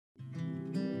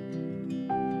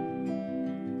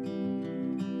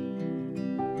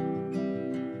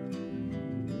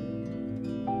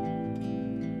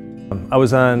I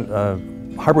was on a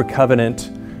Harbor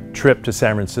Covenant trip to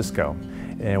San Francisco,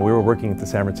 and we were working at the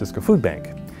San Francisco Food Bank.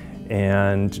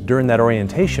 And during that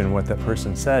orientation, what that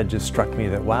person said just struck me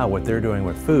that, wow, what they're doing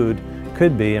with food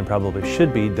could be and probably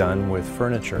should be done with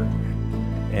furniture.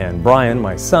 And Brian,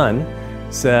 my son,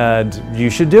 said, you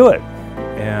should do it.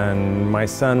 And my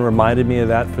son reminded me of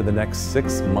that for the next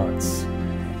 6 months.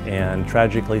 And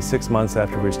tragically, 6 months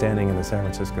after we were standing in the San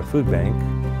Francisco Food Bank,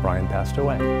 Brian passed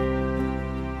away.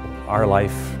 Our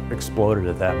life exploded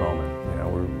at that moment. You know,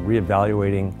 we're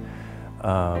reevaluating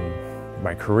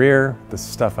my career, the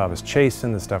stuff I was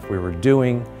chasing, the stuff we were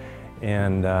doing,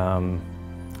 and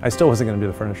I still wasn't going to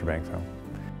do the furniture bank though.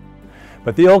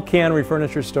 But the old Cannery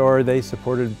Furniture Store, they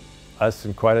supported us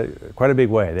in quite a big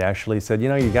way. They actually said, you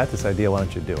know, you got this idea, why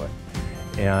don't you do it?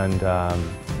 And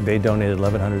they donated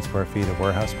 1,100 square feet of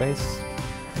warehouse space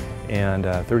and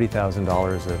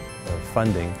 $30,000 of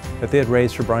funding that they had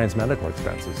raised for Brian's medical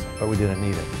expenses, but we didn't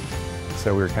need it.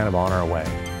 So we were kind of on our way.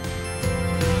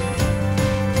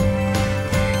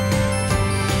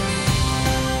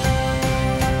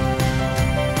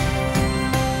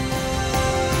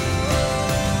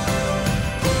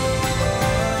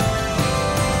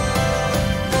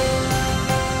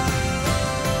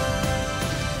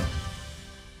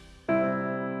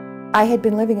 I had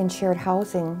been living in shared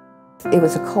housing. It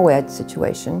was a co-ed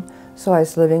situation, so I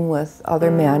was living with other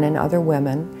men and other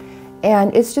women.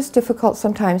 And it's just difficult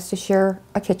sometimes to share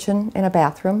a kitchen and a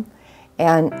bathroom,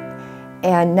 and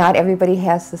not everybody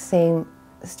has the same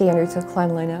standards of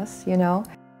cleanliness, you know.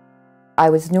 I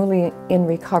was newly in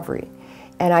recovery,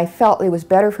 and I felt it was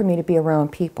better for me to be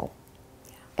around people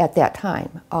at that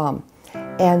time.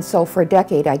 And so for a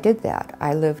decade I did that.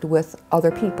 I lived with other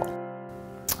people.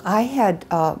 I had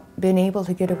been able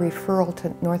to get a referral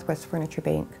to Northwest Furniture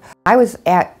Bank. I was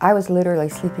literally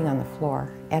sleeping on the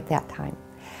floor at that time.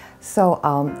 So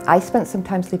I spent some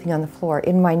time sleeping on the floor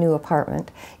in my new apartment.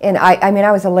 And I mean,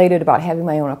 I was elated about having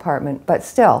my own apartment, but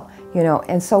still, you know,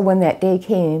 and so when that day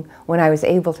came, when I was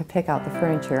able to pick out the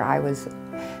furniture, I was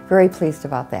very pleased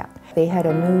about that. They had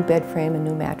a new bed frame and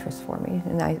new mattress for me,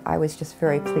 and I was just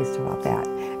very pleased about that.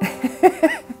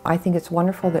 I think it's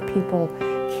wonderful that people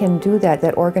can do that,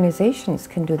 that organizations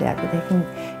can do that they can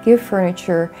give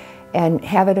furniture and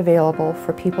have it available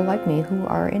for people like me who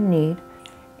are in need.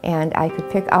 And I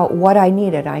could pick out what I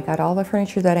needed. I got all the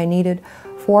furniture that I needed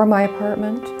for my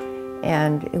apartment,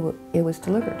 and it was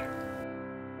delivered.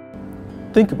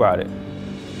 Think about it.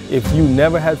 If you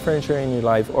never had furniture in your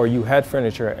life, or you had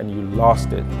furniture and you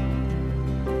lost it,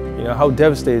 you know how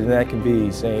devastating that can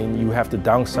be, saying you have to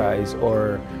downsize,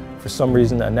 or for some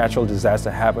reason a natural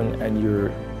disaster happened and you're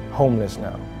homeless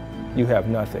now. You have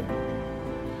nothing.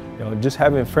 You know, just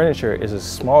having furniture is a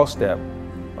small step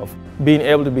of being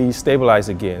able to be stabilized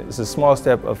again. It's a small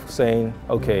step of saying,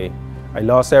 okay, I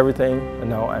lost everything and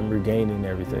now I'm regaining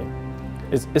everything.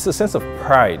 It's a sense of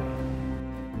pride.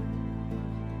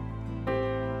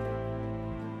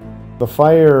 The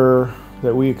fire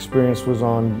that we experienced was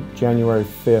on January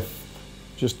 5th,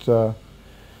 just a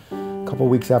couple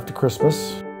weeks after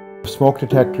Christmas. Smoke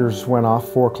detectors went off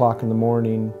 4 o'clock in the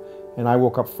morning, and I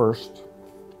woke up first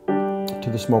to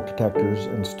the smoke detectors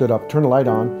and stood up, turned the light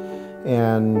on,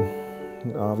 and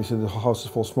obviously the house is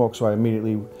full of smoke, so I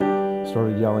immediately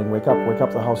started yelling, wake up,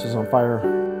 the house is on fire.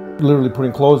 Literally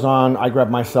putting clothes on, I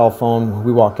grabbed my cell phone,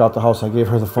 we walked out the house, I gave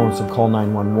her the phone and said call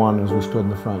 911 as we stood in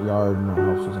the front yard and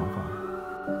our house was on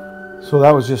fire. So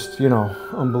that was just, you know,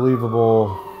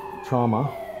 unbelievable trauma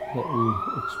that we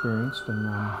experienced.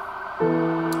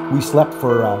 And we slept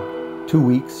for 2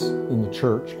 weeks in the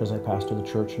church, because I pastor the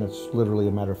church and it's literally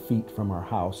a matter of feet from our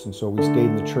house. And so we stayed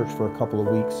in the church for a couple of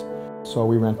weeks. So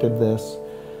we rented this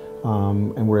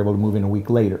and were able to move in a week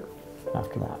later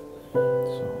after that.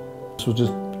 So this was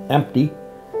just empty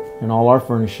and all our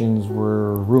furnishings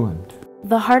were ruined.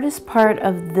 The hardest part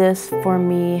of this for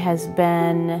me has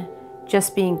been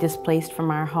just being displaced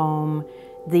from our home,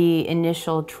 the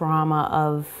initial trauma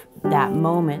of that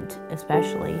moment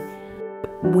especially.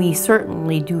 We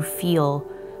certainly do feel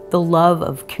the love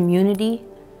of community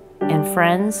and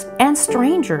friends and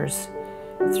strangers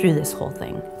through this whole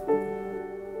thing.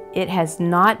 It has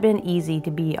not been easy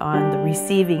to be on the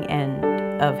receiving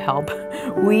end of help.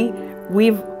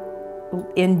 We've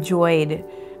enjoyed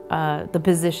the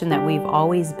position that we've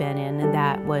always been in, and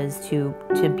that was to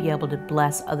be able to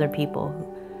bless other people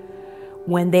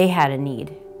when they had a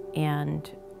need. And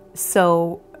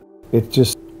so it's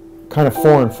just kind of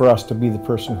foreign for us to be the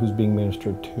person who's being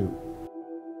ministered to.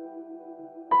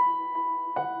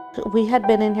 We had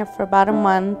been in here for about a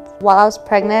month. While I was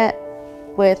pregnant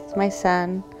with my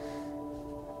son,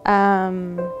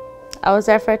 I was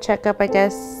there for a checkup, I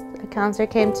guess, A counselor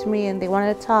came to me and they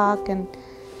wanted to talk, and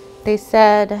they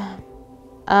said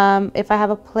if I have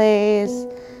a place,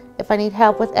 if I need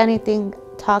help with anything,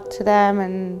 talk to them.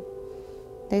 And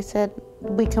they said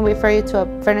we can refer you to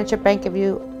a furniture bank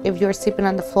if you're sleeping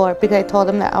on the floor, because I told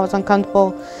them that I was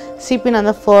uncomfortable sleeping on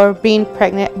the floor, being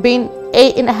pregnant, being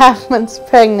 8.5 months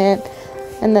pregnant.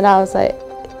 And then I was like,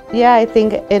 yeah, I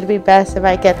think it'd be best if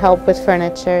I get help with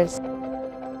furniture.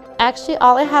 Actually,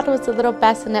 all I had was a little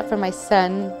bassinet for my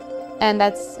son, and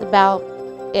that's about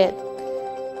it.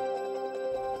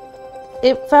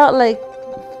 It felt like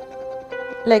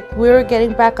we were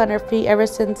getting back on our feet ever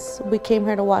since we came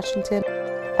here to Washington.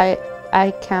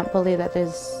 I can't believe that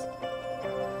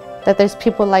there's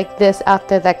people like this out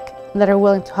there that are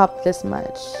willing to help this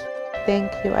much.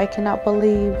 Thank you. I cannot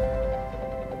believe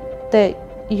that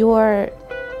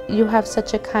you have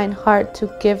such a kind heart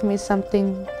to give me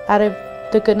something out of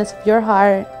the goodness of your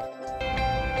heart.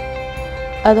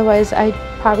 Otherwise, I'd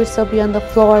probably still be on the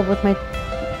floor with my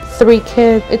 3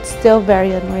 kids. It's still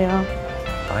very unreal.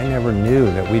 I never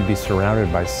knew that we'd be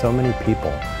surrounded by so many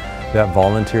people that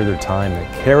volunteer their time,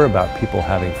 that care about people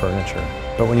having furniture.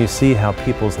 But when you see how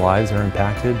people's lives are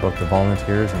impacted, both the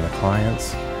volunteers and the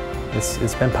clients,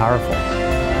 it's been powerful.